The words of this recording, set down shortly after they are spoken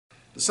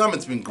The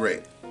summit's been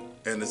great,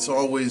 and it's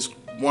always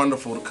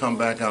wonderful to come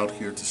back out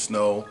here to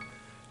Snow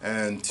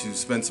and to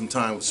spend some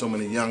time with so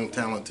many young,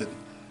 talented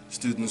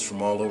students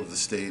from all over the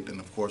state, and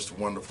of course the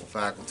wonderful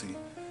faculty.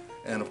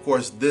 And of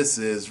course this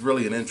is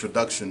really an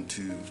introduction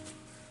to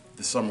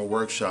the summer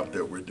workshop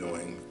that we're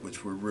doing,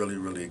 which we're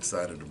really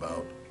excited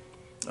about,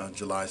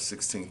 July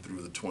 16th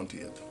through the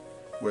 20th,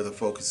 where the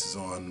focus is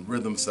on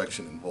rhythm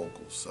section and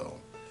vocals. So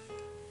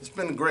it's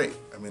been great.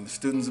 I mean, the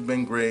students have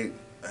been great,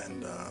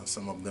 and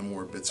some of them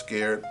were a bit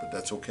scared, but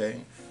that's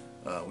okay.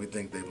 We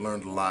think they've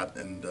learned a lot,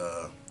 and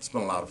it's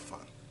been a lot of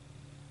fun.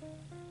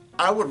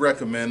 I would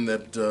recommend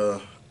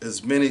that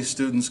as many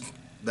students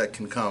that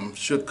can come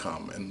should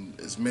come, and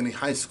as many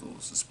high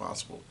schools as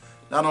possible.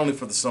 Not only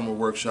for the summer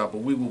workshop, but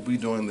we will be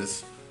doing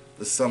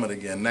the summit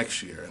again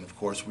next year, and of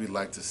course we'd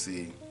like to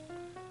see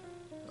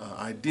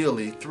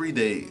ideally 3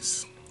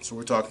 days. So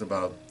we're talking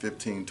about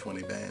 15,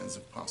 20 bands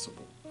if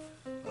possible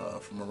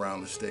from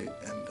around the state,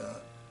 and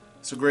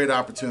it's a great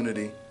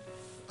opportunity.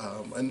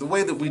 And the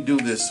way that we do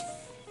this,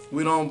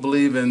 we don't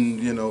believe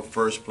in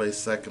first place,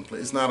 second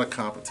place. It's not a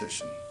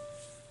competition.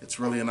 It's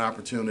really an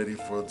opportunity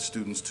for the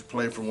students to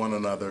play for one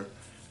another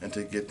and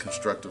to get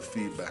constructive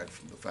feedback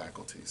from the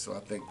faculty. So I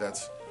think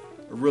that's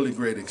a really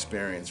great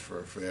experience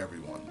for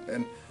everyone.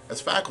 And as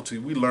faculty,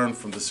 we learn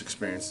from this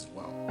experience as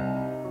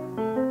well.